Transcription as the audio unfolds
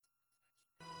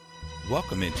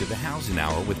Welcome into the Housing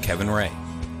Hour with Kevin Ray,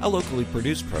 a locally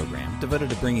produced program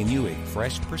devoted to bringing you a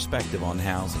fresh perspective on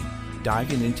housing,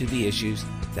 diving into the issues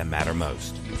that matter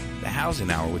most. The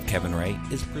Housing Hour with Kevin Ray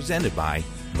is presented by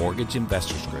Mortgage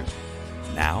Investors Group.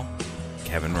 Now,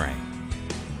 Kevin Ray.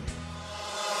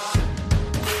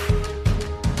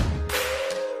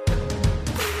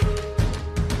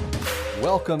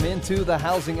 Welcome into the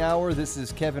Housing Hour. This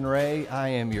is Kevin Ray. I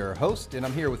am your host, and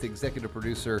I'm here with executive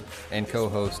producer and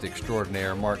co-host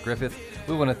extraordinaire Mark Griffith.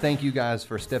 We want to thank you guys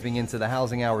for stepping into the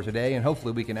Housing Hour today, and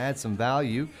hopefully we can add some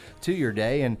value to your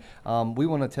day. And we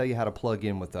want to tell you how to plug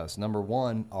in with us. Number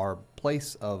one, our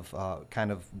place of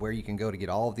kind of where you can go to get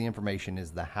all of the information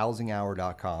is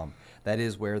thehousinghour.com. That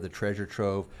is where the treasure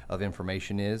trove of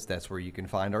information is. That's where you can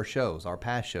find our shows, our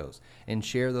past shows, and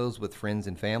share those with friends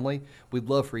and family. We'd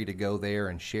love for you to go there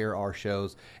and share our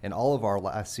shows, and all of our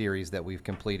last series that we've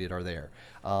completed are there.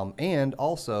 And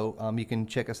also, you can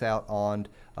check us out on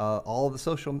all of the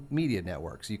social media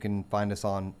networks. You can find us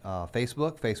on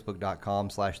Facebook,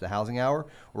 facebook.com/thehousinghour.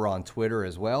 We're on Twitter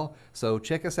as well. So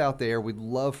check us out there. We'd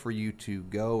love for you to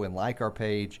go and like our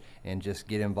page and just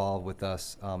get involved with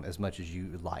us as much as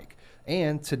you like.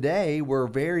 And today, we're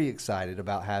very excited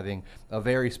about having a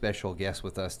very special guest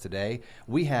with us today.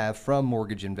 We have from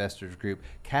Mortgage Investors Group,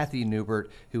 Kathy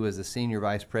Newbert, who is the Senior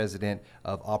Vice President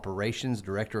of Operations,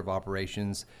 Director of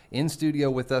Operations, in studio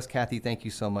with us. Kathy, thank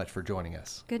you so much for joining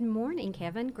us. Good morning,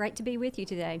 Kevin. Great to be with you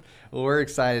today. Well, we're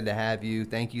excited to have you.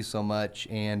 Thank you so much.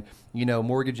 And, you know,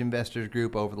 Mortgage Investors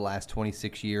Group over the last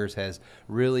 26 years has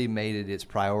really made it its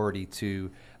priority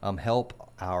to help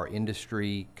our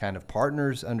industry kind of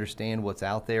partners understand what's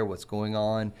out there, what's going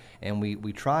on, and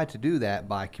we try to do that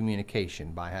by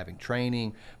communication, by having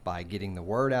training, by getting the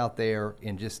word out there,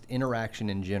 and just interaction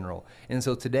in general. And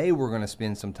so today we're going to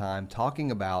spend some time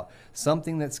talking about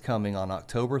something that's coming on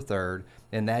October 3rd,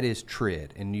 and that is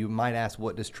TRID. And you might ask,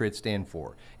 what does TRID stand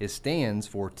for? It stands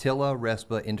for TILA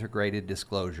RESPA Integrated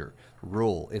Disclosure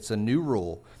Rule. It's a new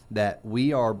rule that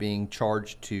we are being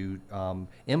charged to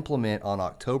implement on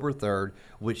October 3rd,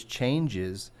 which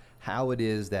changes how it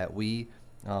is that we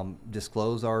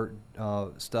disclose our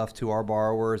stuff to our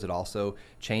borrowers. It also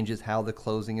changes how the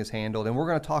closing is handled, and we're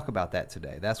going to talk about that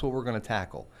today. That's what we're going to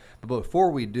tackle. But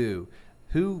before we do,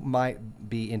 who might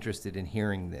be interested in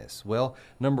hearing this? Well,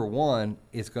 number one,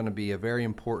 it's going to be a very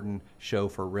important show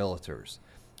for realtors.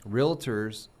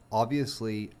 Realtors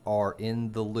obviously are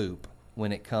in the loop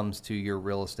when it comes to your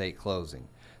real estate closing.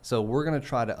 So we're going to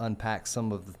try to unpack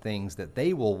some of the things that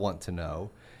they will want to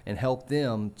know and help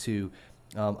them to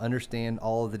understand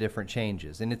all of the different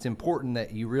changes. And it's important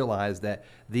that you realize that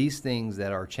these things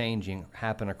that are changing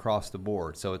happen across the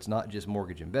board. So it's not just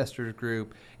Mortgage Investors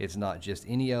Group, it's not just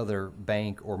any other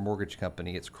bank or mortgage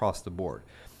company, it's across the board.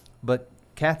 But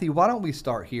Kathy, why don't we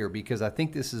start here, because I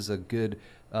think this is a good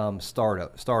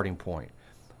starting point.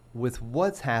 With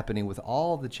what's happening, with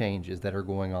all the changes that are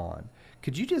going on,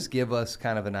 could you just give us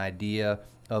kind of an idea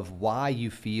of why you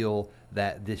feel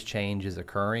that this change is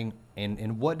occurring,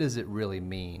 and what does it really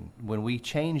mean? When we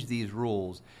change these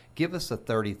rules, give us a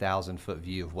 30,000-foot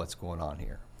view of what's going on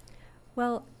here.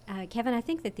 Well, Kevin, I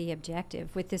think that the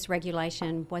objective with this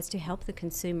regulation was to help the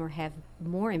consumer have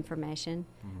more information,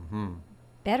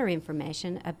 better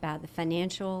information about the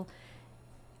financial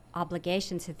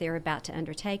obligations that they're about to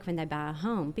undertake when they buy a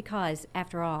home, because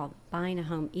after all, buying a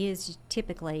home is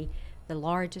typically the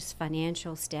largest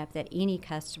financial step that any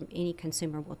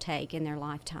consumer will take in their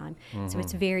lifetime. So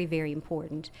it's very, very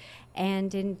important.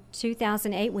 And in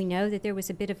 2008, we know that there was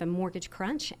a bit of a mortgage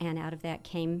crunch, and out of that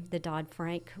came the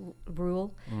Dodd-Frank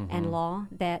rule and law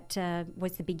that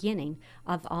was the beginning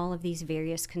of all of these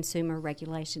various consumer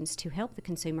regulations to help the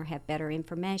consumer have better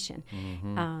information.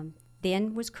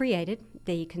 Then was created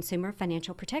the Consumer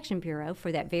Financial Protection Bureau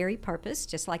for that very purpose,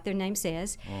 just like their name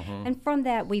says. And from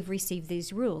that, we've received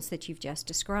these rules that you've just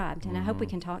described. And I hope we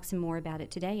can talk some more about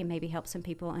it today and maybe help some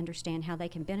people understand how they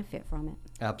can benefit from it.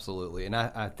 Absolutely. And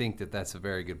I think that that's a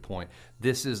very good point.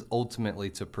 This is ultimately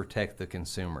to protect the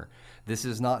consumer. This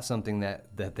is not something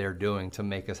that they're doing to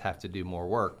make us have to do more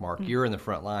work. Mark, you're in the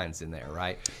front lines in there,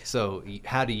 right? So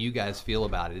how do you guys feel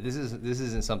about it? This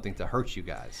isn't something to hurt you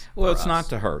guys. Well, it's not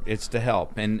to hurt. It's to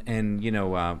help. And you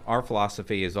know, our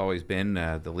philosophy has always been,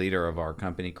 the leader of our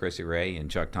company, Chrissy Ray and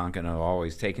Chuck Tonkin, have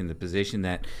always taken the position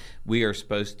that we are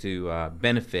supposed to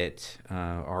benefit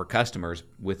our customers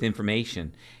with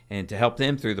information and to help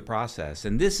them through the process.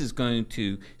 And this is going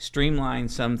to streamline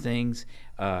some things,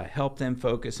 help them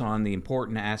focus on the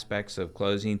important aspects of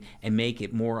closing, and make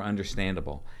it more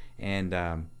understandable. And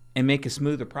and make a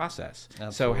smoother process.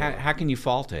 Absolutely. So how can you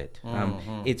fault it?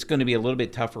 It's going to be a little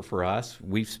bit tougher for us.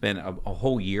 We've spent a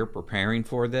whole year preparing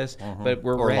for this, but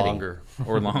we're ready.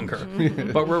 Or longer.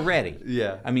 But we're ready.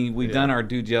 Yeah. I mean, we've done our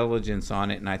due diligence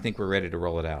on it, and I think we're ready to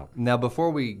roll it out. Now,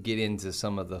 before we get into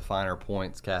some of the finer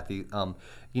points, Kathy,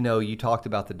 you talked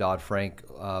about the Dodd-Frank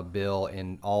bill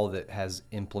and all that has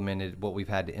implemented, what we've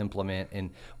had to implement.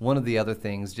 And one of the other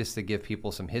things, just to give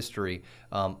people some history,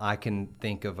 I can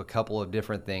think of a couple of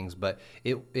different things, but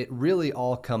it really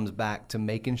all comes back to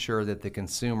making sure that the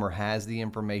consumer has the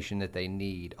information that they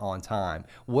need on time.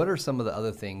 What are some of the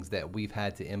other things that we've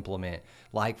had to implement,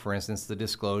 like, for instance, the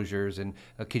disclosures? And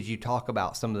could you talk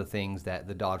about some of the things that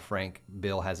the Dodd-Frank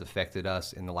bill has affected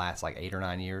us in the last 8 or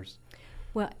 9 years?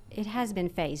 Well, it has been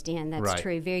phased in. That's Right.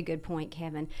 true. Very good point,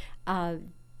 Kevin.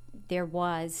 There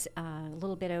was a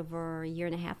little bit over a year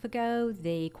and a half ago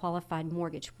the qualified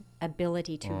mortgage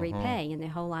ability to repay, and the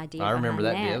whole idea. I remember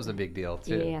that behind deal. It was a big deal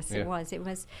too. Yes, Yeah. it was.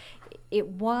 It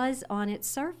was on its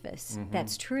surface.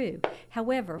 That's true.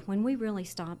 However, when we really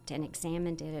stopped and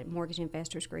examined it at Mortgage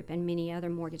Investors Group and many other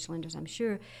mortgage lenders, I'm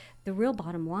sure, the real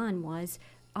bottom line was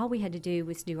all we had to do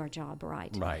was do our job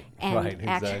right. Right, And right,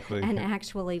 exactly. and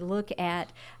actually look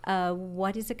at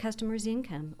what is a customer's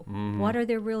income? What are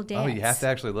their real debts? Oh, you have to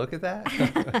actually look at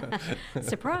that?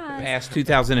 Surprise. Past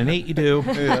 2008, you do.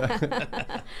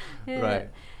 Yeah. Right.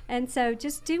 And so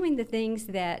just doing the things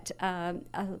that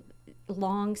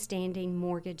long-standing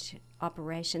mortgage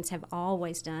operations have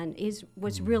always done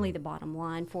was really the bottom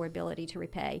line for ability to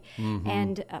repay.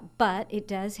 And but it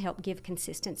does help give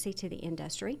consistency to the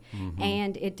industry,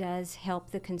 and it does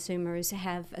help the consumers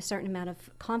have a certain amount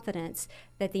of confidence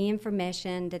that the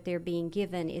information that they're being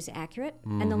given is accurate,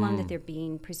 and the loan that they're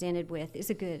being presented with is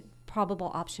a good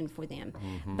probable option for them.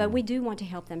 But we do want to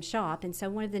help them shop, and so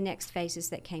one of the next phases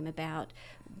that came about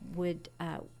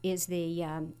is the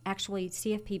actually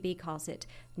CFPB calls it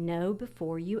Know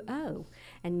Before You Owe.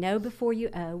 And Know Before You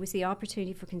Owe was the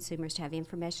opportunity for consumers to have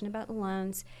information about the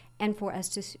loans and for us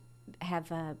to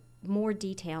have more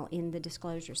detail in the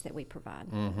disclosures that we provide.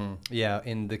 Yeah,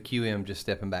 and the QM, just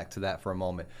stepping back to that for a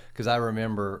moment, because I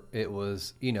remember it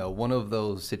was, one of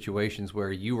those situations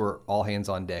where you were all hands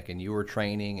on deck and you were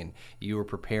training and you were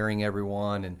preparing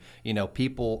everyone, and,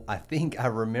 people, I think I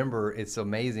remember, it's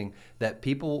amazing that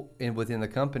people within the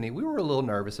company, we were a little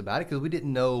nervous about it because we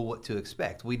didn't know what to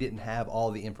expect. We didn't have all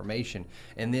the information.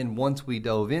 And then once we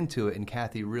dove into it and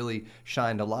Kathy really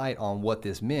shined a light on what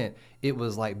this meant, it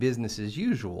was like business as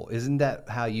usual. Isn't that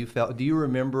how you felt? Do you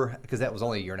remember, because that was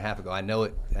only a year and a half ago. I know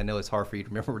it's hard for you to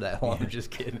remember that long. I'm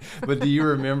just kidding. But do you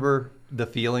remember the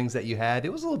feelings that you had?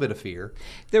 It was a little bit of fear.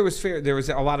 There was fear. There was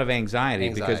a lot of anxiety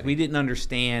because we didn't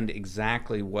understand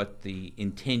exactly what the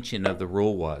intention of the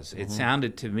rule was. It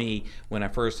sounded to me when I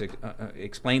first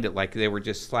explained it like they were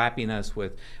just slapping us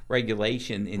with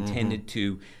regulation intended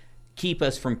to keep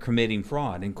us from committing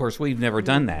fraud. And of course, we've never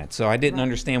done that. So I didn't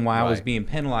understand why I was being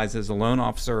penalized as a loan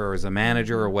officer or as a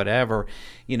manager or whatever,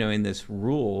 in this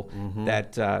rule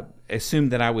that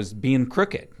assumed that I was being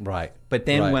crooked. Right. But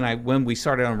then when we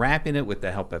started unwrapping it with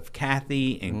the help of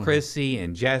Kathy and Chrissy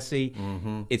and Jesse,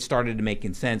 it started to make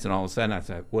sense. And all of a sudden I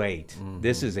said, wait,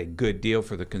 this is a good deal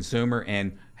for the consumer.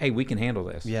 And hey, we can handle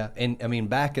this. Yeah. And I mean,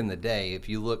 back in the day, if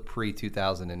you look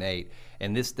pre-2008,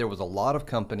 and there was a lot of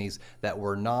companies that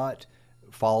were not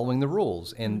following the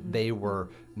rules, and they were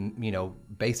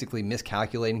basically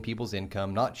miscalculating people's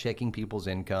income, not checking people's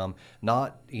income,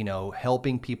 not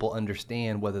helping people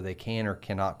understand whether they can or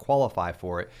cannot qualify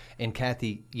for it. And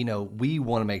Kathy, we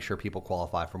want to make sure people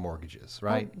qualify for mortgages,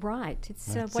 right? Oh, right.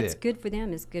 It's what's good for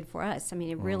them is good for us. I mean,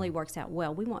 it really works out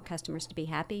well. We want customers to be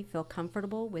happy, feel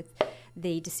comfortable with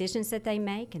the decisions that they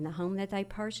make and the home that they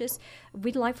purchase.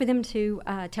 We'd like for them to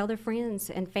tell their friends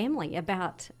and family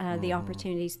about the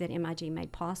opportunities that MIG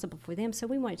made possible for them. So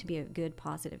we want it to be a good,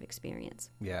 positive experience.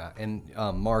 Yeah. And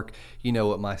Mark, you know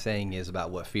what my saying is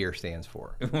about what fear stands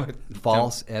for.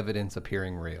 False evidence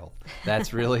appearing real.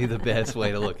 That's really the best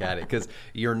way to look at it, because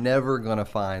you're never going to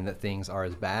find that things are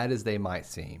as bad as they might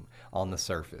seem on the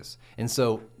surface. And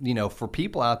so, for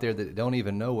people out there that don't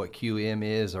even know what QM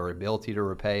is or ability to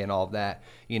repay and all of that,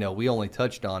 we only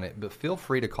touched on it, but feel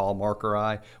free to call Mark or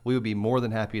I. We would be more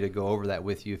than happy to go over that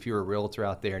with you if you're a realtor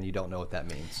out there and you don't know what that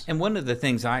means. And one of the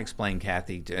things I explained,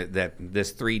 Kathy, that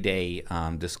this 3-day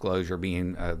disclosure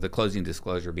being, the closing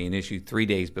disclosure being issued 3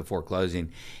 days before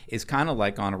closing is kind of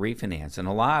like on a refinance. And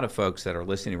a lot of folks that are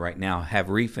listening right now have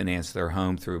refinanced their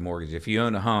home through mortgage. If you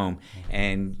own a home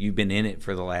and you've been in it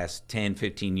for the last 10,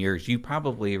 15 years, you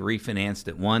probably refinanced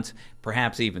it once,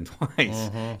 perhaps even twice,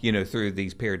 through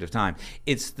these periods of time.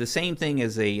 It's the same thing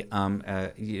as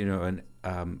an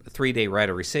 3-day right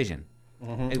of rescission.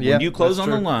 And Yeah, when you close that's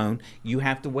on the true. loan, you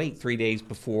have to wait 3 days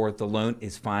before the loan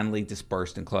is finally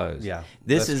dispersed and closed. Yeah,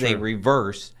 This that's is a true.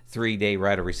 reverse 3-day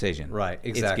right of rescission. Right,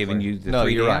 It's exactly. giving you the no,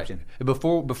 3-day you're right. option.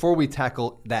 Before we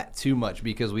tackle that too much,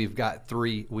 because we've got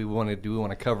three, we want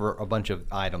to cover a bunch of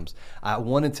items. I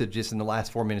wanted to just in the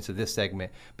last 4 minutes of this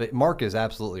segment, but Mark is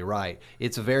absolutely right.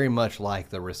 It's very much like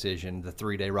the rescission, the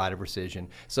 3-day right of rescission.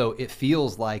 So it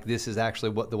feels like this is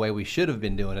actually the way we should have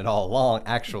been doing it all along,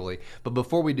 actually. But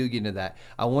before we do get into that,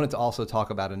 I wanted to also talk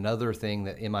about another thing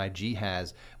that MIG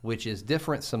has, which is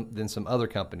different than some other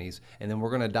companies, and then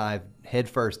we're going to dive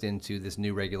headfirst into this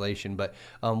new regulation. But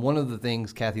one of the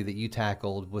things, Kathy, that you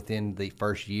tackled within the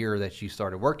first year that you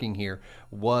started working here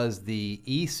was the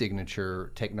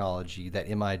e-signature technology that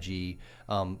MIG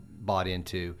bought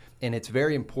into. And it's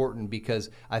very important because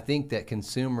I think that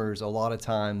consumers a lot of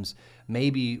times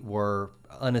maybe were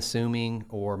unassuming,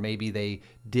 or maybe they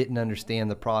didn't understand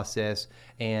the process.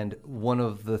 And one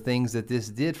of the things that this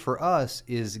did for us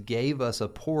is gave us a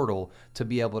portal to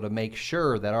be able to make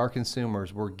sure that our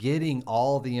consumers were getting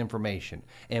all the information.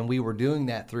 And we were doing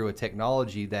that through a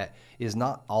technology that is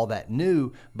not all that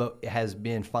new, but has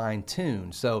been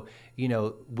fine-tuned. So, you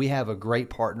know, we have a great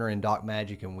partner in Doc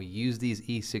Magic, and we use these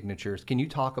e-signatures. Can you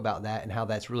talk about that and how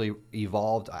that's really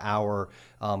evolved our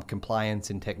compliance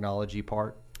and technology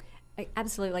part?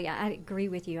 Absolutely. I agree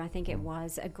with you. I think it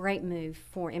was a great move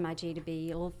for MIG to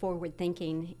be a little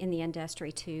forward-thinking in the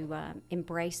industry to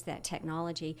embrace that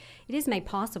technology. It is made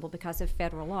possible because of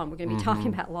federal law. And we're going to be talking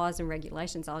about laws and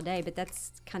regulations all day, but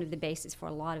that's kind of the basis for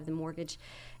a lot of the mortgage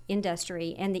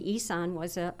industry. And the e-sign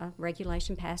was a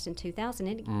regulation passed in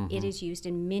 2000. It is used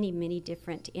in many, many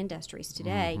different industries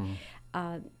today.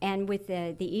 And with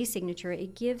the e-signature,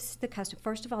 it gives the customer,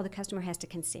 first of all, the customer has to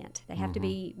consent. They have to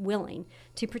be willing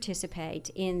to participate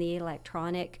in the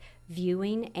electronic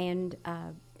viewing and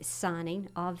signing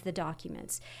of the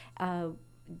documents.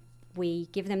 We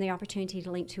give them the opportunity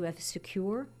to link to a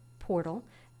secure portal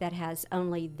that has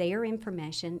only their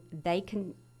information. They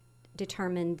can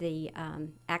determine the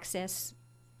access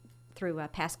through a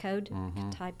passcode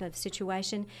type of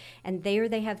situation. And there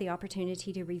they have the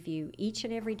opportunity to review each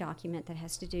and every document that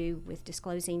has to do with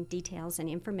disclosing details and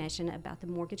information about the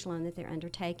mortgage loan that they're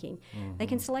undertaking. They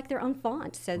can select their own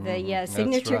font, so the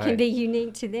signature can be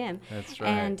unique to them. That's right.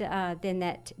 And then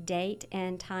that date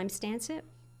and time stamps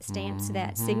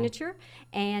that signature,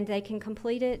 and they can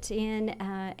complete it in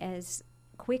as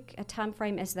quick a time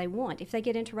frame as they want. If they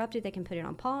get interrupted, they can put it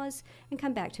on pause and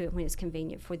come back to it when it's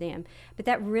convenient for them. But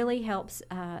that really helps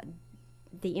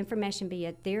the information be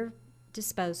at their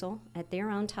disposal at their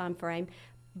own time frame.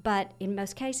 But in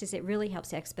most cases, it really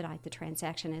helps expedite the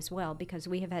transaction as well, because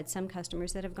we have had some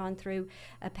customers that have gone through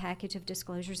a package of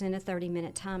disclosures in a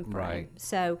 30-minute time frame. Right.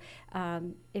 So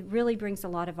it really brings a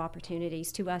lot of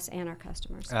opportunities to us and our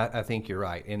customers. I think you're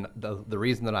right. And the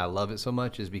reason that I love it so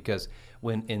much is because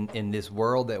when in this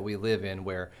world that we live in,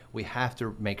 where we have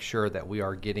to make sure that we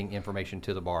are getting information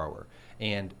to the borrower,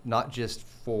 and not just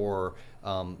for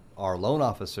our loan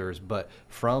officers, but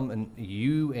from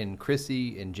you and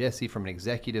Chrissy and Jesse from an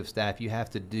executive staff, you have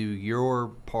to do your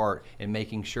part in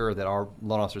making sure that our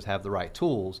loan officers have the right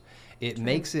tools. It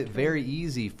makes it very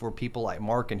easy for people like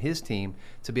Mark and his team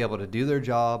to be able to do their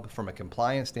job from a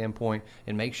compliance standpoint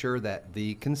and make sure that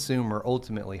the consumer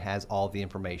ultimately has all the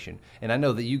information. And I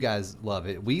know that you guys love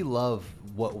it. We love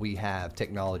what we have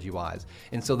technology-wise.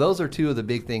 And so those are two of the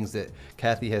big things that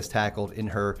Kathy has tackled in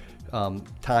her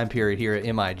time period here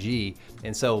at MIG.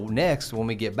 And so next, when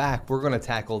we get back, we're going to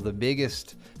tackle the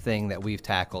biggest thing that we've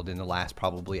tackled in the last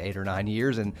probably 8 or 9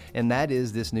 years, and that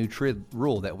is this new TRID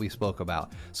rule that we spoke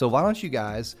about. So why don't you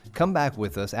guys come back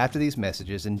with us after these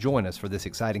messages and join us for this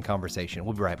exciting conversation.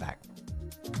 We'll be right back.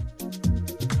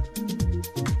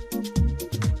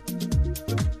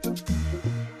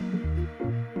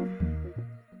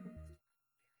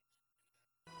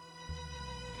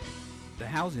 The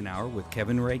Housing Hour with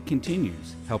Kevin Ray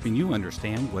continues, helping you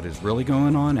understand what is really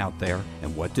going on out there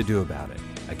and what to do about it.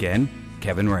 Again,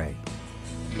 Kevin Ray.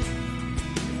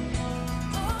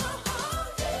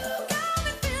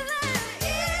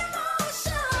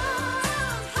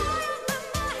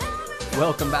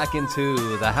 Welcome back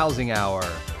into the Housing Hour.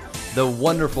 The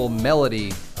wonderful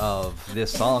melody of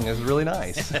this song is really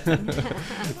nice.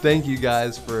 Thank you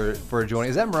guys for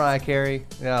joining. Is that Mariah Carey?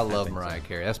 Yeah, I love Mariah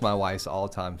Carey. That's my wife's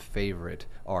all-time favorite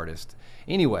artist.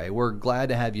 Anyway, we're glad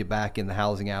to have you back in the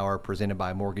Housing Hour presented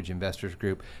by Mortgage Investors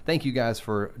Group. Thank you guys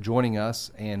for joining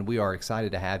us, and we are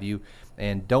excited to have you.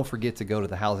 And don't forget to go to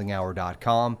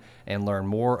thehousinghour.com and learn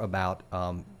more about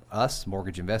us,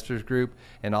 Mortgage Investors Group,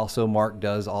 and also Mark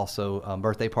does also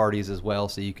birthday parties as well,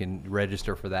 so you can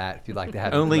register for that if you'd like to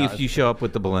have Only if you show up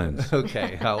with the balloons.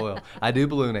 Okay, I will. I do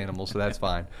balloon animals, so that's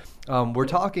fine. We're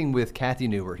talking with Kathy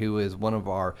Newbert, who is one of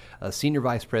our senior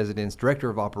vice presidents, director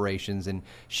of operations, and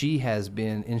she has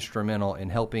been instrumental in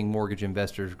helping Mortgage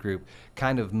Investors Group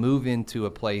kind of move into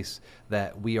a place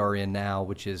that we are in now,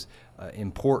 which is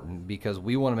important because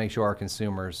we want to make sure our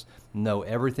consumers know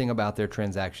everything about their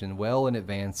transaction well in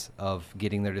advance of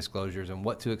getting their disclosures and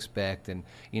what to expect, and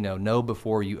know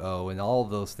before you owe, and all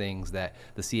of those things that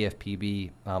the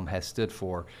CFPB has stood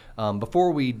for.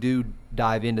 Before we do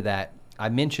dive into that, I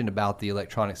mentioned about the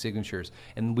electronic signatures,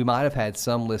 and we might have had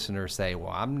some listeners say,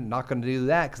 well, I'm not going to do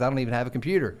that because I don't even have a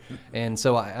computer. And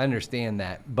so I understand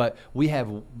that. But we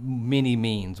have many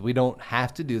means. We don't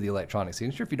have to do the electronic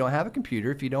signature. If you don't have a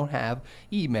computer, if you don't have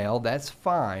email, that's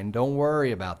fine. Don't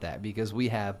worry about that because we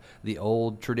have the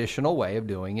old traditional way of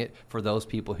doing it for those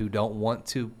people who don't want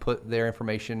to put their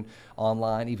information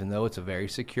online, even though it's a very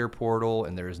secure portal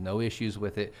and there's no issues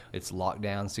with it. It's locked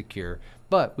down, secure.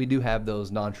 But we do have those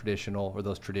non-traditional or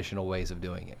those traditional ways of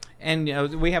doing it. And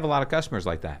we have a lot of customers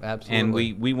like that. Absolutely.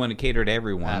 And we want to cater to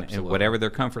everyone. Absolutely. And whatever their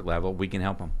comfort level, we can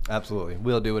help them. Absolutely.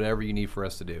 We'll do whatever you need for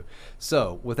us to do.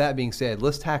 So with that being said,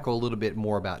 let's tackle a little bit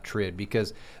more about TRID,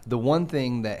 because the one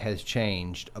thing that has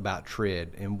changed about TRID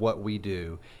and what we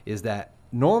do is that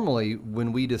normally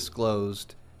when we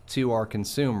disclosed to our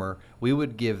consumer, we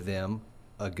would give them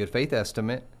a good faith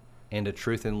estimate and a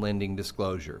truth in lending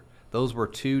disclosure. Those were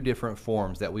two different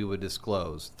forms that we would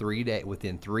disclose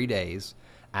within 3 days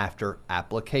after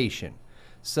application.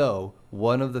 So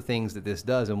one of the things that this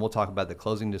does, and we'll talk about the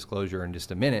closing disclosure in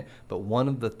just a minute, but one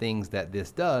of the things that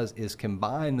this does is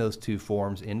combine those two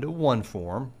forms into one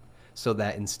form so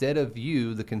that instead of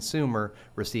you, the consumer,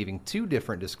 receiving two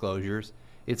different disclosures,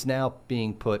 it's now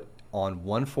being put on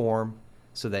one form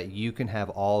so that you can have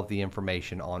all of the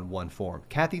information on one form.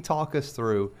 Kathy, talk us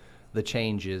through the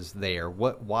changes there.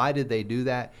 Why did they do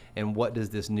that, and what does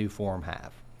this new form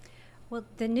have? Well,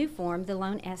 the new form, the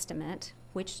loan estimate,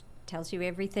 which tells you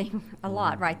everything a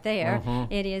lot right there.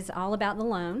 Mm-hmm. It is all about the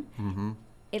loan. Mm-hmm.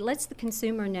 It lets the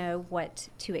consumer know what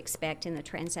to expect in the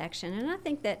transaction, and I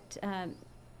think that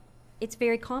it's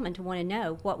very common to want to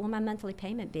know, what will my monthly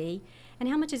payment be, and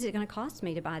how much is it going to cost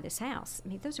me to buy this house? I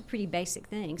mean, those are pretty basic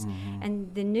things. Mm-hmm.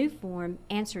 And the new form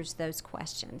answers those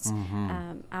questions.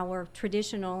 Mm-hmm. Our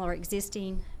traditional or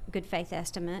existing good faith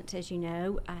estimate, as you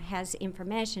know, has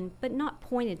information, but not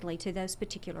pointedly to those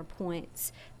particular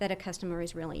points that a customer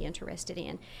is really interested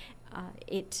in.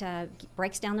 It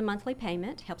breaks down the monthly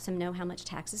payment, helps them know how much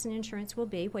taxes and insurance will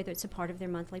be, whether it's a part of their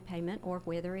monthly payment or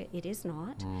whether it is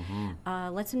not.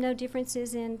 Mm-hmm. Lets them know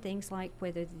differences in things like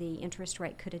whether the interest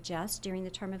rate could adjust during the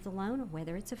term of the loan or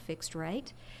whether it's a fixed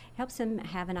rate. Helps them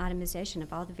have an itemization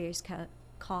of all the various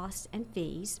costs and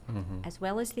fees, as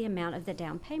well as the amount of the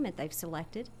down payment they've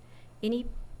selected, any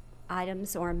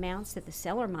items or amounts that the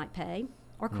seller might pay,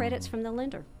 or credits from the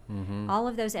lender. Mm-hmm. All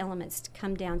of those elements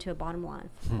come down to a bottom line.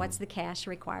 Mm-hmm. What's the cash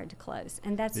required to close?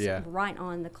 And that's right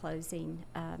on the closing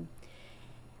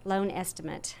loan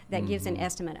estimate that gives an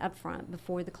estimate up front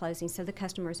before the closing, so the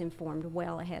customer is informed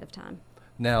well ahead of time.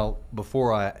 Now,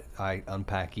 before I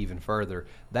unpack even further,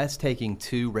 that's taking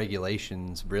two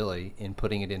regulations really and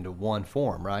putting it into one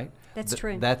form, right? That's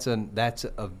true. That's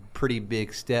a pretty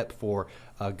big step for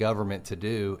a government to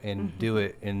do, and do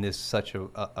it in this such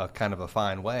a kind of a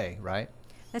fine way, right?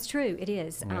 That's true. It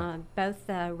is. Yeah. Both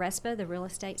RESPA, the Real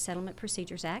Estate Settlement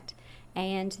Procedures Act,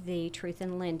 and the Truth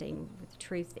in Lending,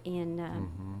 Truth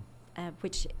in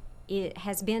which it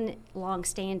has been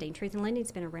long-standing. Truth in Lending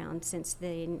has been around since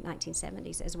the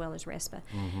 1970s, as well as RESPA.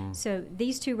 Mm-hmm. So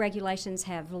these two regulations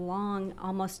have long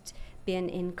almost been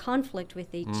in conflict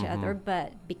with each other,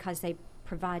 but because they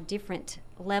provide different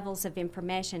levels of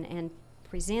information and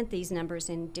present these numbers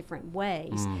in different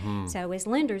ways. Mm-hmm. So as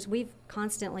lenders, we've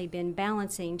constantly been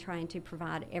balancing, trying to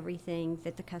provide everything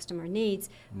that the customer needs,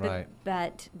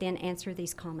 but then answer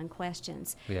these common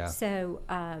questions. Yeah. So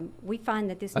we find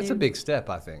that that's a big step,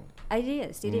 I think. It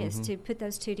is. It is to put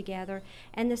those two together.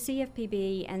 And the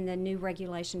CFPB and the new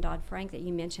regulation Dodd-Frank that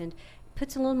you mentioned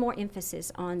puts a little more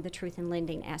emphasis on the truth in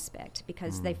lending aspect,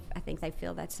 because I think they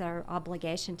feel that's our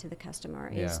obligation to the customer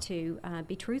is to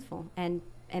be truthful and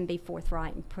and be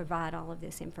forthright and provide all of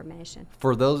this information.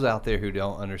 For those out there who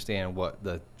don't understand what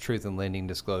the Truth in Lending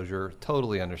disclosure,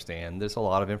 totally understand. There's a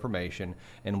lot of information,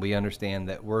 and we understand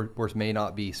that we may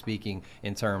not be speaking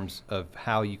in terms of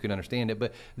how you can understand it,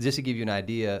 but just to give you an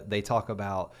idea, they talk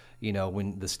about, you know,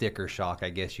 when the sticker shock, I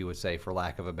guess you would say, for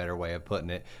lack of a better way of putting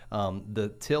it,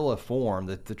 the TILA form,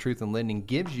 the Truth in Lending,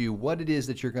 gives you what it is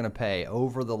that you're going to pay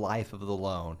over the life of the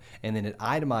loan, and then it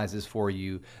itemizes for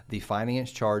you the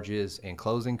finance charges and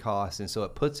closing costs, and so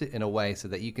it puts it in a way so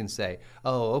that you can say,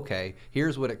 oh, okay,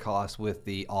 here's what it costs with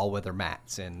the all-weather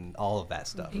mats and all of that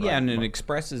stuff. Yeah, right? and it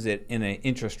expresses it in an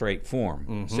interest rate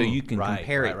form, so you can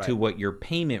compare it to what your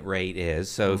payment rate is.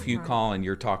 So if you call and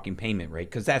you're talking payment rate,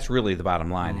 because that's really the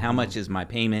bottom line. How much is my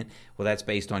payment? Well, that's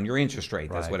based on your interest rate.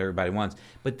 That's what everybody wants.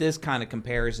 But this kind of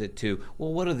compares it to,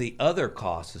 well, what are the other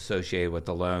costs associated with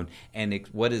the loan, and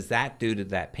what does that do to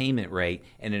that payment rate?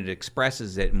 And it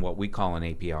expresses it in what we call an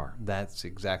APR. That's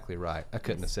exactly right. I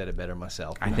couldn't have said it better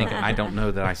myself. I don't know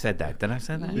that I said that. Did I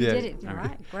say that? You did it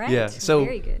right. Great. Yeah. So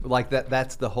very good. like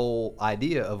that's the whole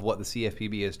idea of what the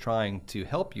CFPB is trying to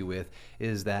help you with,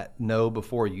 is that know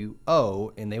before you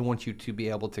owe, and they want you to be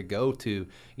able to go to,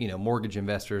 you know, Mortgage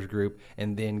Investors Group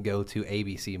and then go to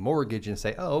ABC Mortgage and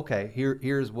say, oh, okay,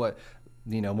 here's what,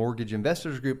 you know, Mortgage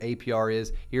Investors Group APR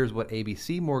is. Here's what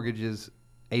ABC Mortgage's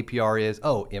APR is.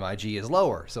 Oh, MIG is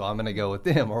lower, so I'm going to go with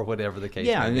them, or whatever the case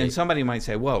may Yeah, and be. then somebody might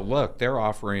say, well, look, they're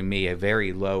offering me a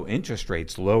very low interest rate.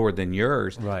 It's lower than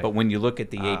yours. Right. But when you look at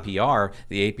the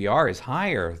APR is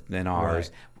higher than ours.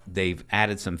 Right. They've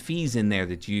added some fees in there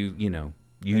that you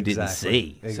didn't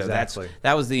see. Exactly. So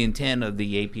that was the intent of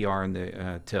the APR and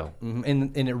the TIL.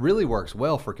 And it really works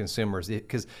well for consumers,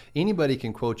 because anybody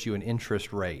can quote you an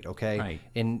interest rate, okay? Right.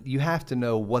 And you have to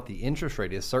know what the interest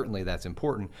rate is. Certainly that's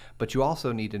important, but you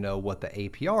also need to know what the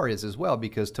APR is as well,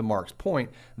 because to Mark's point,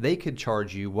 they could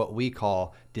charge you what we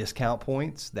call discount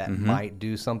points that might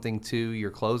do something to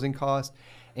your closing cost.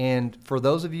 And for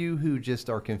those of you who just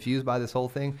are confused by this whole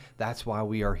thing, that's why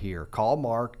we are here. Call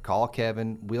Mark, call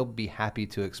Kevin. We'll be happy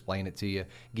to explain it to you,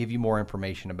 give you more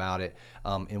information about it,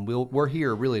 and we're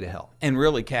here really to help. And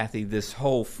really, Kathy, this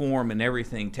whole form and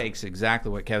everything takes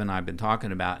exactly what Kevin and I have been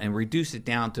talking about and reduce it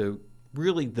down to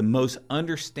really the most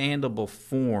understandable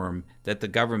form that the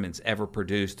government's ever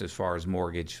produced as far as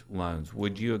mortgage loans.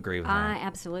 Would you agree with I that?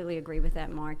 absolutely agree with that,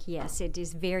 Mark. Yes, it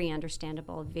is very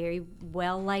understandable, very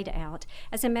well laid out.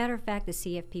 As a matter of fact, the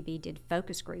CFPB did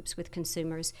focus groups with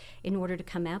consumers in order to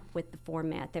come up with the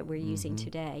format that we're using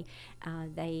today.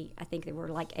 I think there were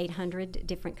like 800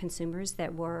 different consumers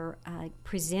that were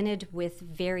presented with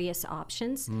various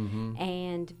options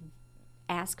and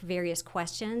ask various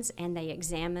questions, and they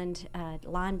examined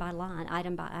line by line,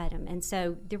 item by item. And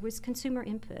so there was consumer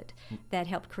input that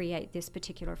helped create this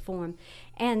particular form.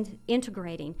 And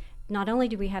integrating, not only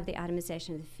do we have the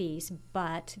itemization of the fees,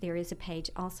 but there is a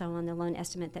page also on the loan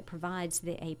estimate that provides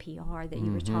the APR that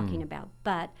you were talking about.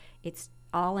 But it's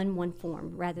all in one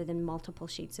form rather than multiple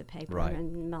sheets of paper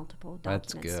and multiple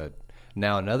documents. That's good.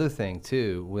 Now, another thing,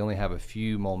 too, we only have a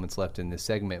few moments left in this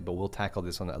segment, but we'll tackle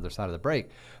this on the other side of the break.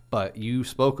 But you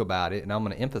spoke about it, and I'm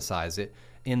going to emphasize it.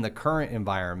 In the current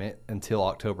environment until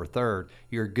October 3rd,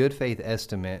 your good faith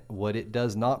estimate, what it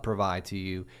does not provide to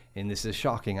you, and this is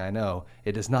shocking, I know,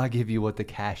 it does not give you what the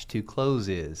cash to close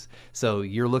is. So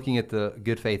you're looking at the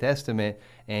good faith estimate,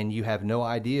 and you have no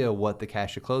idea what the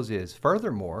cash to close is.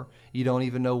 Furthermore, you don't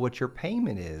even know what your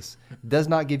payment is. It does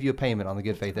not give you a payment on the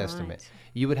good faith estimate.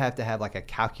 You would have to have like a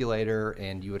calculator,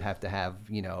 and you would have to have,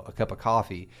 you know, a cup of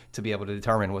coffee to be able to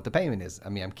determine what the payment is. I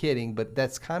mean, I'm kidding, but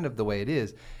that's kind of the way it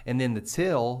is. And then the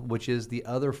TIL, which is the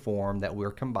other form that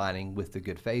we're combining with the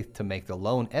good faith to make the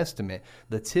loan estimate,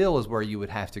 the TIL is where you would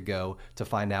have to go to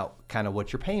find out kind of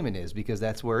what your payment is, because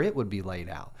that's where it would be laid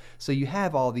out. So you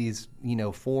have all these, you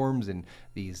know, forms, and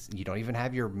these, you don't even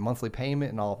have your monthly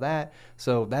payment and all of that.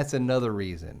 So that's another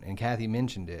reason, and Kathy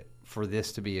mentioned it, for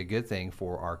this to be a good thing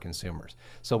for our consumers.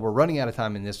 So we're running out of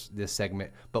time in this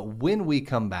segment, but when we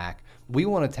come back, we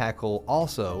want to tackle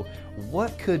also,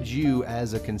 what could you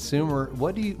as a consumer,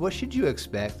 what should you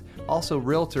expect? Also,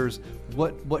 realtors,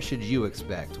 what should you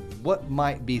expect? What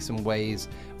might be some ways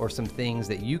or some things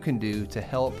that you can do to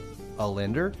help a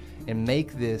lender and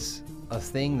make this a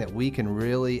thing that we can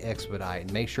really expedite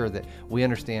and make sure that we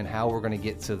understand how we're going to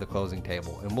get to the closing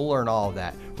table. And we'll learn all of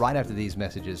that right after these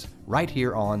messages right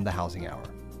here on The Housing Hour.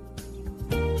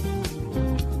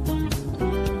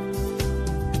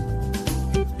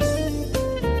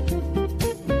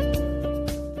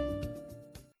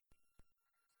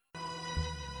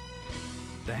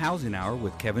 The Housing Hour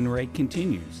with Kevin Ray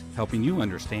continues, helping you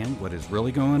understand what is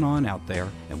really going on out there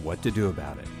and what to do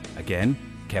about it. Again,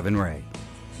 Kevin Ray.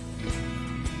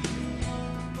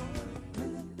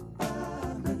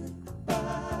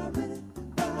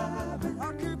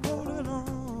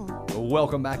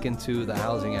 Welcome back into the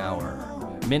Housing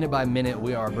Hour. Minute by minute,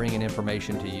 we are bringing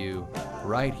information to you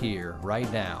right here,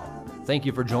 right now. Thank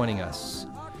you for joining us.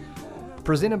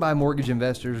 Presented by Mortgage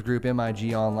Investors Group,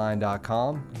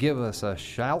 migonline.com. Give us a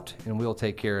shout and we'll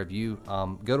take care of you.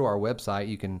 Go to our website.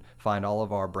 You can find all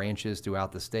of our branches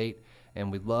throughout the state,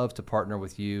 and we'd love to partner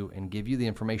with you and give you the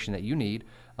information that you need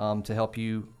to help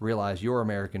you realize your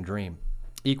American dream.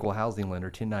 Equal housing lender,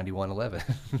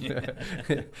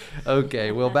 1091-11.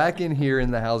 Okay, well, back in here in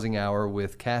the Housing Hour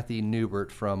with Kathy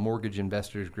Newbert from Mortgage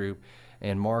Investors Group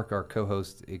and Mark, our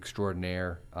co-host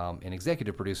extraordinaire and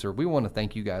executive producer. We want to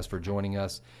thank you guys for joining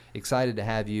us. Excited to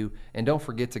have you. And don't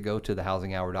forget to go to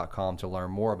thehousinghour.com to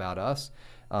learn more about us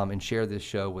and share this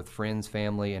show with friends,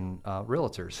 family, and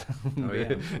realtors. Oh,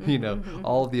 yeah. You know,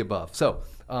 all of the above. So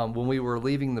when we were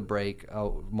leaving the break a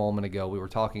moment ago, we were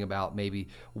talking about maybe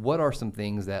what are some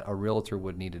things that a realtor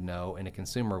would need to know and a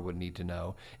consumer would need to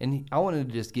know. And I wanted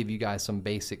to just give you guys some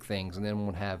basic things, and then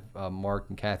we'll have Mark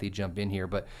and Kathy jump in here.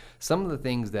 But some of the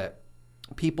things that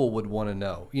people would want to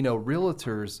know. You know,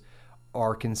 realtors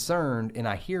are concerned, and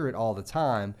I hear it all the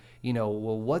time, you know,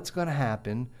 well, what's going to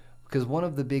happen? Because one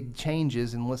of the big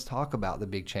changes, and let's talk about the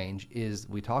big change, is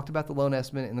we talked about the loan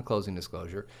estimate and the closing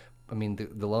disclosure. I mean,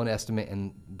 the loan estimate,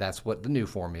 and that's what the new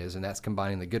form is, and that's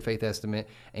combining the good faith estimate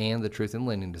and the truth in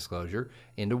lending disclosure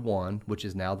into one, which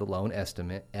is now the loan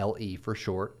estimate, LE for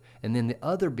short. And then the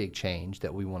other big change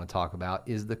that we want to talk about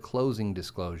is the closing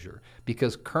disclosure,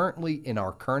 because currently in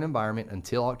our current environment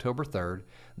until October 3rd,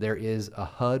 there is a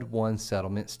HUD-1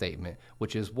 settlement statement,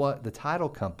 which is what the title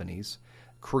companies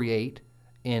create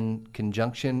in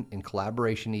conjunction, in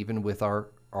collaboration even with our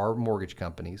mortgage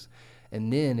companies.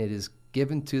 And then it is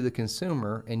given to the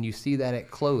consumer, and you see that at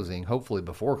closing, hopefully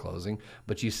before closing,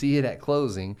 but you see it at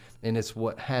closing, and it's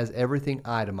what has everything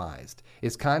itemized.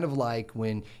 It's kind of like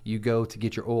when you go to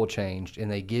get your oil changed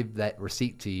and they give that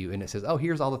receipt to you and it says, oh,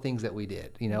 here's all the things that we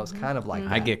did. You know, it's kind of like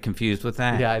that. I get confused with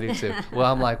that. Yeah, I do too.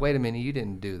 Well, I'm like, wait a minute, you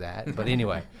didn't do that. But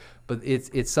anyway, but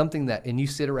it's something that, and you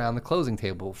sit around the closing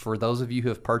table. For those of you who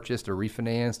have purchased or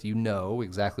refinanced, you know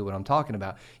exactly what I'm talking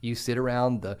about. You sit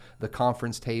around the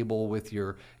conference table with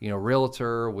your, you know,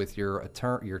 realtor, with your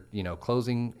attorney, your, you know,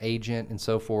 closing agent and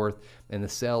so forth, and the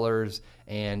sellers,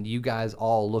 and you guys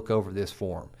all look over this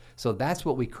form. So that's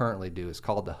what we currently do. It's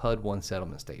called the HUD-1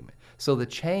 settlement statement. So the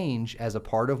change as a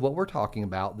part of what we're talking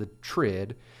about, the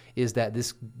TRID, is that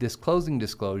this closing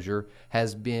disclosure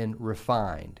has been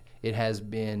refined. It has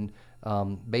been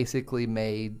basically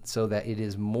made so that it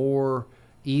is more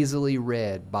easily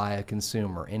read by a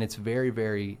consumer, and it's very,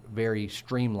 very, very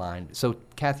streamlined. So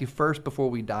Kathy, first, before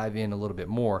we dive in a little bit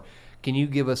more, can you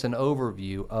give us an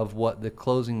overview of what the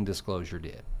closing disclosure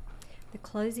did? The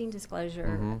closing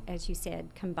disclosure, as you said,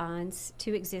 combines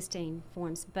two existing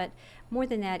forms, but more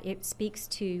than that, it speaks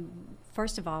to,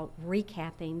 first of all,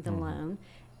 recapping the loan.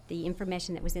 The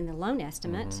information that was in the loan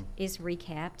estimate is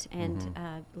recapped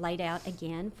and laid out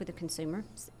again for the consumer.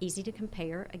 It's easy to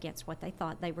compare against what they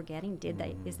thought they were getting.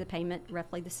 Is the payment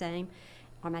roughly the same?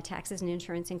 Are my taxes and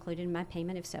insurance included in my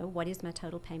payment? If so, what is my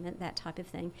total payment? That type of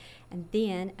thing. And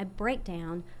then a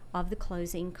breakdown of the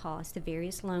closing costs, the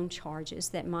various loan charges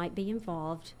that might be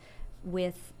involved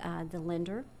with the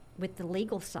lender, with the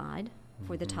legal side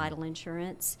for the title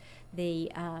insurance, the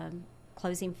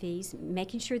closing fees,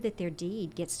 making sure that their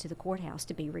deed gets to the courthouse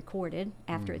to be recorded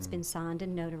after it's been signed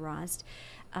and notarized.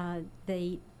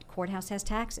 The courthouse has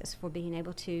taxes for being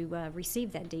able to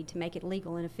receive that deed to make it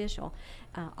legal and official.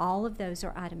 All of those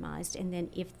are itemized, and then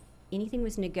if anything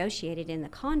was negotiated in the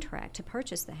contract to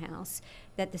purchase the house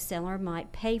that the seller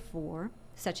might pay for,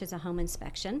 such as a home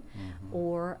inspection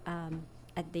or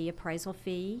the appraisal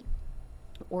fee,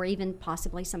 or even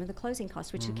possibly some of the closing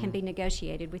costs, which can be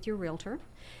negotiated with your realtor.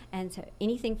 And so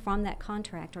anything from that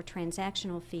contract or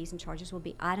transactional fees and charges will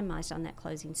be itemized on that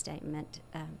closing statement,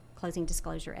 closing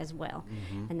disclosure as well.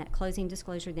 And that closing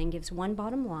disclosure then gives one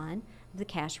bottom line, the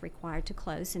cash required to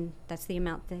close, and that's the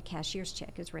amount the cashier's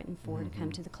check is written for to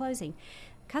come to the closing.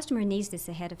 Customer needs this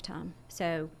ahead of time,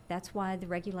 so that's why the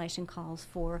regulation calls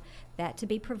for that to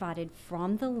be provided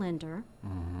from the lender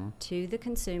to the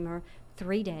consumer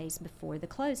 3 days before the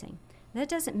closing. That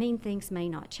doesn't mean things may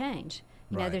not change.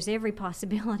 You know, there's every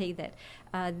possibility that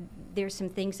there's some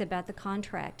things about the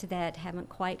contract that haven't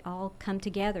quite all come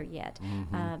together yet.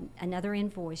 Another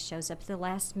invoice shows up at the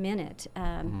last minute,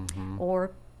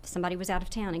 or somebody was out of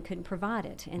town and couldn't provide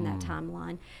it in that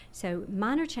timeline. So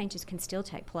minor changes can still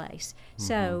take place.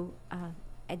 So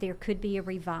there could be a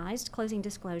revised closing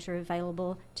disclosure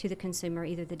available to the consumer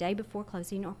either the day before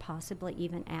closing or possibly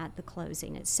even at the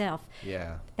closing itself.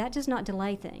 Yeah. That does not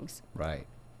delay things. Right.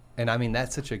 And I mean,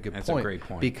 that's such a good That's point. a great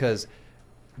point. Because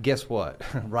guess what?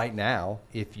 Right now,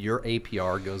 if your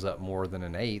APR goes up more than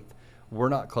an eighth, we're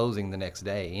not closing the next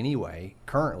day anyway,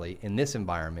 currently in this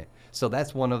environment. So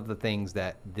that's one of the things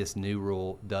that this new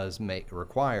rule does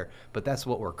require, but that's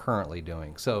what we're currently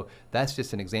doing. So that's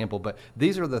just an example, but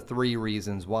these are the 3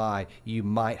 reasons why you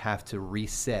might have to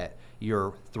reset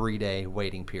your 3-day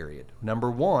waiting period.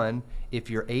 Number 1, if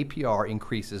your APR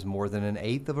increases more than an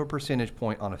eighth of a percentage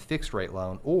point on a fixed rate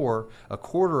loan or a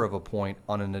quarter of a point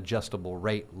on an adjustable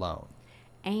rate loan.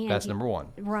 And that's number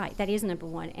 1. Right, that is number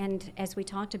 1. And as we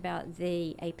talked about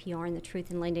the APR and the truth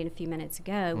in lending a few minutes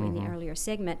ago in the earlier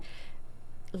segment,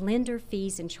 lender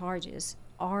fees and charges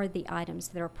are the items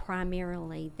that are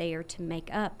primarily there to make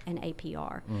up an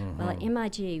APR. Well, at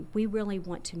MIG, we really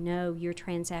want to know your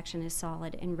transaction is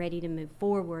solid and ready to move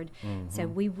forward. So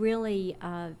we really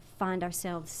find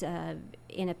ourselves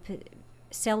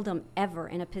seldom ever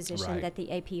in a position that the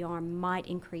APR might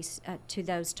increase to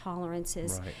those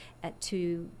tolerances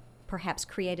to perhaps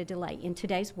create a delay. In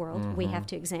today's world, we have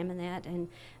to examine that and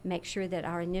make sure that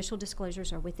our initial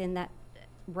disclosures are within that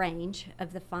range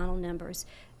of the final numbers,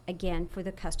 again, for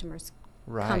the customer's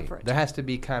comfort. There has to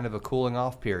be kind of a cooling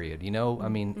off period, you know? I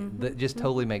mean, that just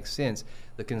totally makes sense.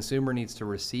 The consumer needs to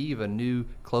receive a new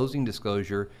closing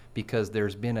disclosure because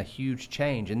there's been a huge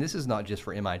change. And this is not just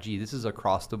for MIG, this is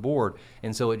across the board.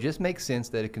 And so it just makes sense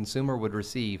that a consumer would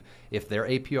receive, if their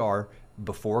APR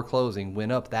before closing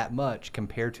went up that much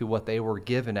compared to what they were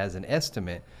given as an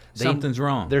estimate. Something's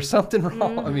wrong. There's something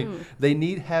wrong. I mean, they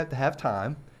need to have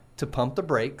time to pump the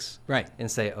brakes,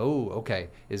 and say, "Oh, okay,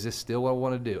 is this still what I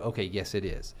want to do?" Okay, yes, it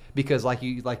is, because like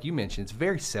you mentioned, it's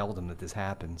very seldom that this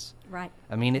happens. Right.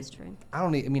 I mean, it's true. I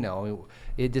don't,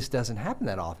 it just doesn't happen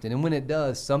that often, and when it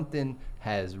does, something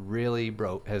has really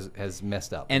has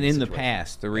messed up. And in the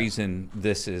past, the reason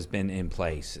this has been in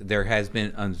place, there has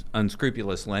been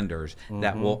unscrupulous lenders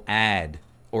that will add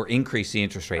or increase the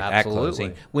interest rate at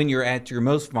closing. When you're at your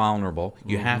most vulnerable,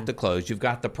 you have to close. You've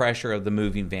got the pressure of the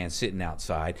moving van sitting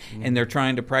outside, and they're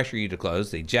trying to pressure you to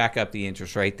close. They jack up the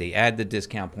interest rate, they add the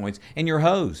discount points, and you're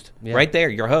hosed. Right there,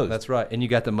 you're hosed. That's right. And you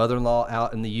got the mother-in-law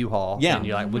out in the U-Haul, and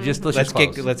you're like, well,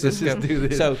 let's just do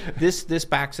this. So this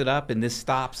backs it up, and this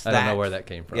stops that. I don't know where that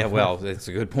came from. Yeah, well, it's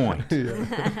a good point.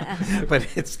 But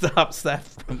it stops that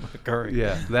from occurring.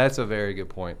 Yeah, that's a very good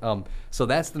point. So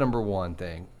that's the number 1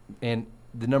 thing. And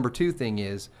the number 2 thing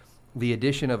is the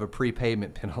addition of a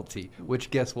prepayment penalty,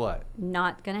 which guess what?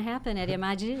 Not going to happen at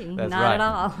MIG. That's not right. at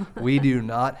all. We do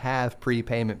not have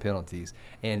prepayment penalties.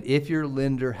 And if your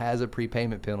lender has a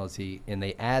prepayment penalty and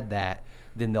they add that,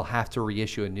 then they'll have to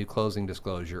reissue a new closing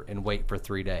disclosure and wait for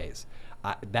 3 days.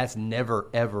 That's never,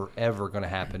 ever, ever going to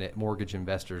happen at Mortgage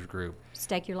Investors Group.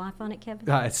 Stake your life on it, Kevin?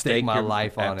 I'd stake my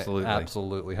life on it.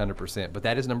 Absolutely, 100%. But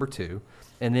that is number 2.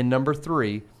 And then number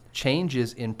 3,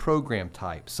 changes in program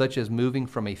type, such as moving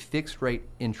from a fixed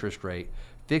interest rate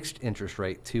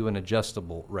to an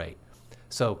adjustable rate.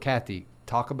 So, Kathy,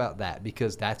 talk about that,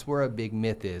 because that's where a big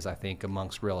myth is, I think,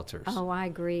 amongst realtors. Oh, I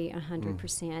agree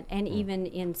 100%. And even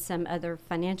in some other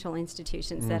financial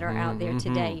institutions that are out there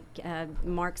today,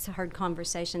 Mark's heard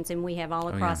conversations, and we have all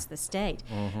across the state,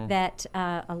 that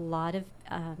a lot of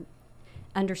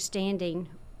understanding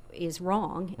is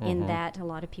wrong in that a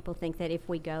lot of people think that if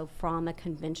we go from a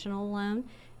conventional loan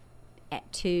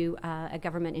to a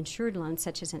government-insured loan,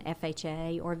 such as an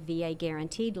FHA or VA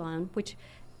guaranteed loan, which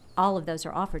all of those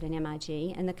are offered in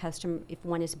MIG, and the customer, if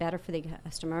one is better for the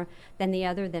customer than the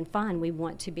other, then fine, we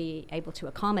want to be able to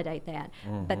accommodate that.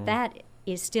 But that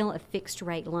is still a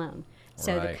fixed-rate loan.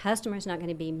 So the customer is not going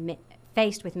to be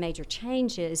faced with major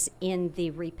changes in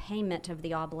the repayment of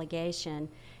the obligation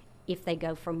if they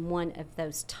go from one of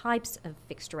those types of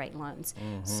fixed rate loans.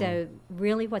 So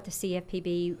really what the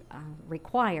CFPB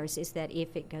requires is that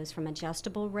if it goes from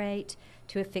adjustable rate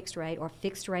to a fixed rate or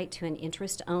fixed rate to an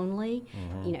interest only,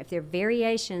 if there are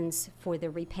variations for the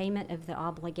repayment of the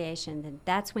obligation, then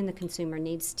that's when the consumer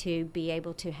needs to be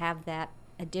able to have that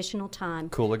additional time.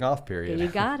 Cooling off period. You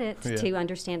got it, to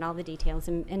understand all the details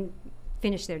and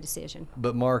finish their decision.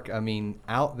 But Mark, I mean,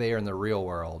 out there in the real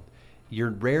world,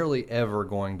 you're rarely ever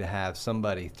going to have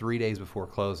somebody 3 days before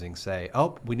closing say,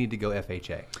 "Oh, we need to go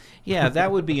FHA." Yeah, that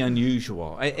would be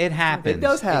unusual. It happens. It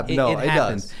does happen. It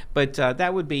happens. Does. But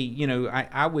that would be,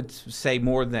 I would say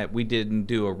more that we didn't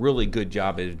do a really good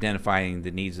job at identifying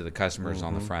the needs of the customers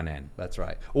on the front end. That's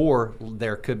right. Or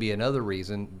there could be another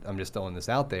reason. I'm just throwing this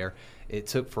out there. It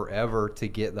took forever to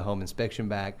get the home inspection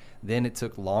back. Then it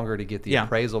took longer to get the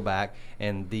appraisal back.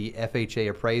 And the FHA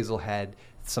appraisal had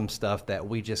some stuff that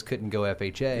we just couldn't go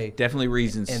FHA. Definitely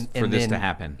reasons for this to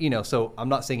happen. So I'm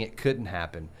not saying it couldn't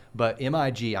happen, But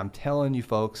MIG, I'm telling you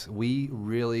folks, we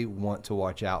really want to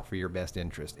watch out for your best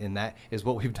interest. And that is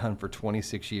what we've done for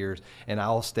 26 years. And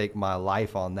I'll stake my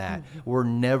life on that. We're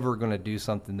never going to do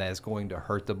something that is going to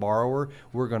hurt the borrower.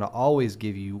 We're going to always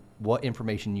give you what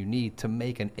information you need to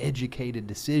make an educated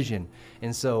decision.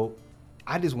 And so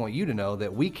I just want you to know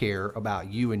that we care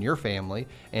about you and your family,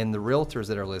 and the realtors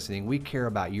that are listening, we care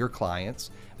about your clients.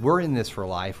 We're in this for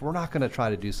life. We're not going to try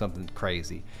to do something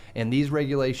crazy. And these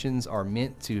regulations are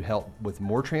meant to help with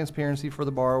more transparency for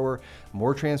the borrower,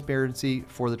 more transparency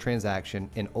for the transaction,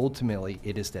 and ultimately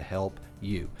it is to help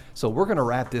you. So we're going to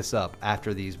wrap this up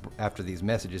after these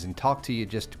messages and talk to you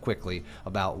just quickly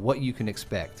about what you can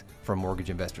expect from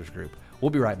Mortgage Investors Group. We'll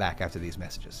be right back after these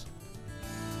messages.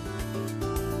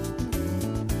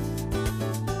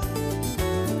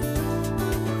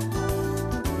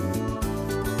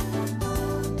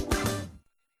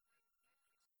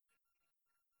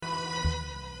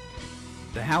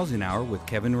 The Housing Hour with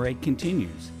Kevin Ray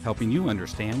continues, helping you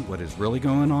understand what is really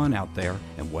going on out there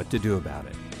and what to do about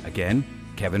it. Again,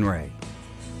 Kevin Ray.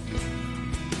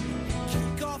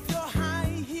 Kick off your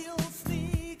high-heeled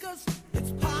sneakers,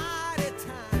 it's party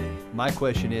time. My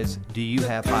question is, do you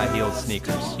have high-heeled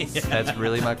sneakers? That's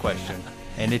really my question.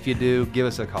 And if you do, give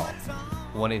us a call.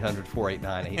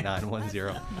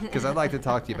 1-800-489-8910, because I'd like to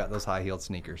talk to you about those high-heeled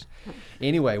sneakers.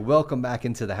 Anyway, welcome back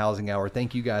into the Housing Hour.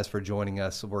 Thank you guys for joining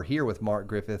us. We're here with Mark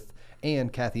Griffith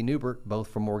and Kathy Newbert, both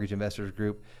from Mortgage Investors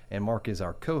Group, and Mark is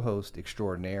our co-host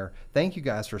extraordinaire. Thank you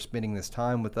guys for spending this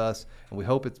time with us, and we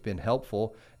hope it's been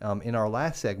helpful. In our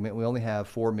last segment, we only have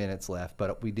 4 minutes left,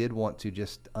 but we did want to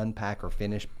just unpack or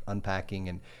finish unpacking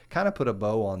and kind of put a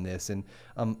bow on this. And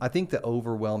I think the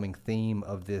overwhelming theme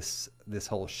of this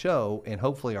whole show, and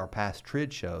hopefully our past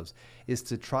TRID shows, is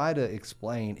to try to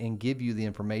explain and give you the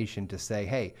information to say,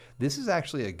 hey, this is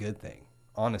actually a good thing.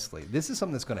 Honestly, this is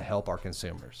something that's going to help our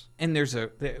consumers. And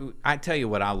I tell you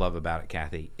what I love about it,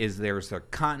 Kathy, is there's a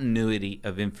continuity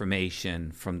of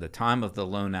information from the time of the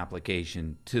loan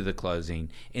application to the closing.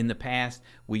 In the past,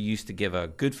 we used to give a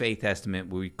good faith estimate,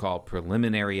 we call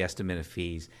preliminary estimate of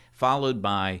fees, followed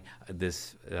by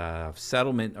this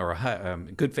settlement or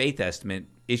good faith estimate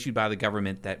issued by the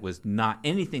government that was not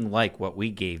anything like what we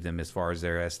gave them as far as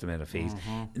their estimate of fees.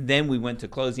 Then we went to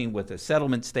closing with a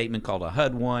settlement statement called a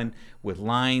HUD-1 with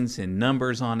lines and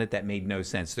numbers on it that made no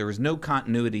sense. There was no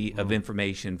continuity of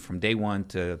information from day one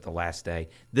to the last day.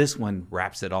 This one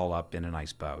wraps it all up in a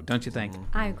nice bow, don't you think?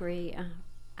 I agree.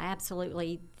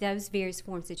 Absolutely. Those various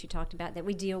forms that you talked about that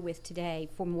we deal with today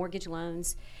for mortgage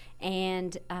loans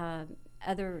and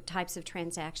other types of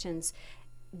transactions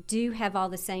do have all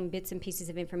the same bits and pieces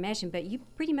of information, but you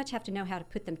pretty much have to know how to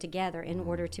put them together in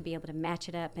order to be able to match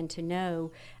it up and to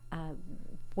know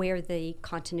where the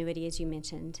continuity, as you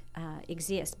mentioned,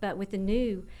 exists. But with the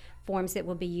new forms that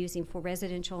we'll be using for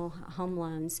residential home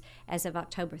loans as of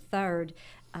October 3rd,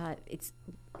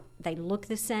 they look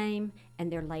the same and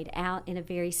they're laid out in a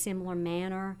very similar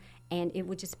manner, and it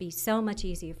would just be so much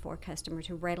easier for a customer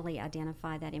to readily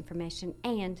identify that information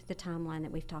and the timeline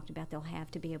that we've talked about they'll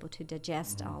have to be able to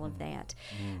digest all of that.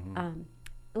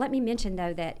 Let me mention,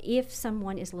 though, that if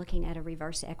someone is looking at a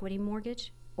reverse equity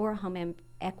mortgage or a home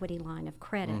equity line of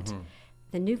credit,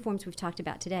 the new forms we've talked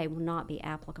about today will not be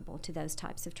applicable to those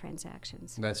types of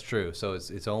transactions. That's true. So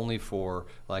it's only for,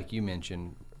 like you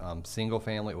mentioned, single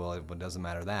family. Well, it doesn't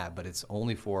matter that, but it's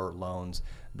only for loans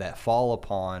that fall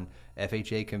upon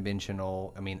FHA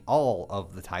conventional. I mean, all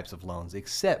of the types of loans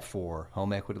except for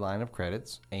home equity line of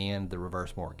credits and the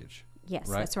reverse mortgage. Yes,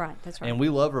 right? That's right. That's right. And we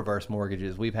love reverse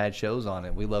mortgages. We've had shows on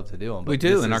it. We love to do them. We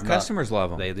do, and our customers love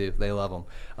them. They do. They love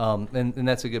them. And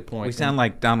that's a good point. We sound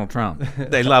like Donald Trump.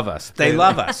 They love us. They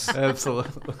love us.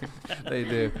 Absolutely. They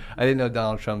do. I didn't know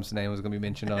Donald Trump's name was going to be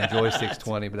mentioned on Joy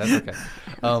 620, but that's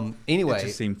okay. Anyway. It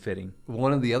just seemed fitting.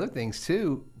 One of the other things,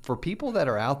 too, for people that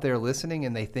are out there listening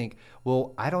and they think,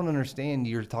 well, I don't understand,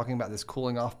 you're talking about this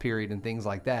cooling off period and things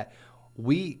like that.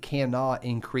 We cannot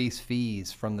increase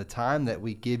fees from the time that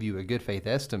we give you a good faith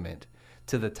estimate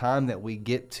to the time that we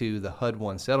get to the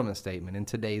HUD-1 settlement statement in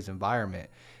today's environment.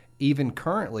 Even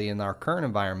currently in our current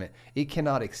environment, it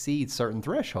cannot exceed certain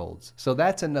thresholds. So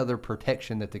that's another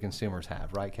protection that the consumers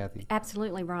have, right, Kathy?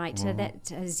 Absolutely right. So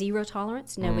that's zero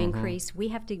tolerance, no increase. We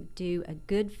have to do a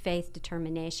good faith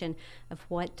determination of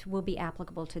what will be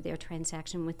applicable to their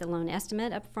transaction with the loan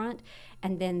estimate up front,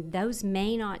 and then those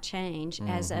may not change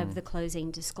as of the closing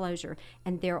disclosure.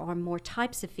 And there are more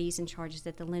types of fees and charges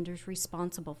that the lender is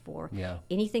responsible for. Yeah.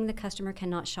 Anything the customer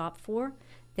cannot shop for,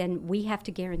 then we have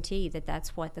to guarantee that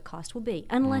that's what the cost will be,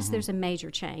 unless there's a major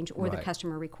change or the Right.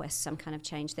 customer requests some kind of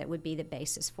change that would be the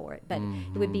basis for it. But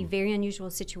it would be very unusual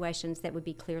situations that would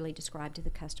be clearly described to the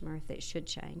customer if it should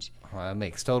change. Well, that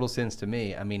makes total sense to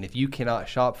me. I mean, if you cannot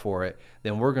shop for it,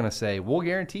 then we're going to say, we'll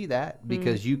guarantee that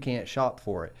because you can't shop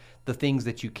for it. The things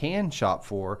that you can shop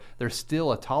for, there's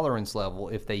still a tolerance level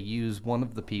if they use one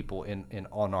of the people in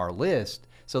on our list.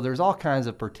 So there's all kinds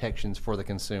of protections for the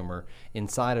consumer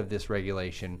inside of this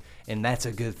regulation, and that's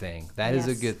a good thing. That is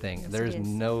a Yes. good thing. Yes, it There's is.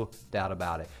 no doubt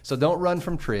about it. So don't run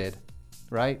from TRID,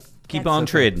 right? Keep That's on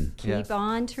okay. TRID'n. Yeah. Keep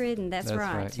on TRID'n, that's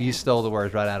right. You stole the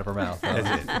words right out of her mouth.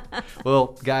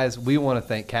 Well, guys, we want to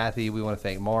thank Kathy. We want to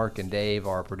thank Mark and Dave,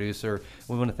 our producer.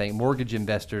 We want to thank Mortgage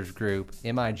Investors Group,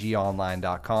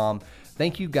 migonline.com.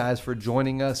 Thank you guys for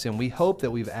joining us, and we hope that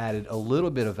we've added a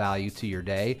little bit of value to your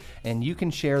day. And you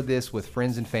can share this with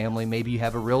friends and family. Maybe you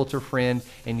have a realtor friend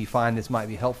and you find this might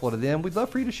be helpful to them. We'd love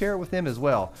for you to share it with them as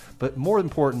well. But more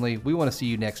importantly, we want to see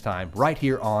you next time right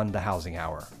here on The Housing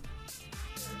Hour.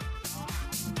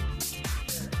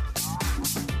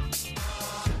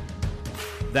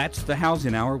 That's the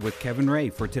Housing Hour with Kevin Ray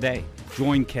for today.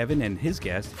 Join Kevin and his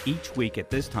guests each week at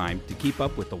this time to keep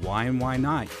up with the why and why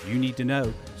not you need to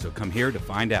know, so come here to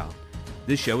find out.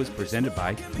 This show is presented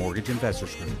by Mortgage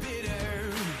Investors Group.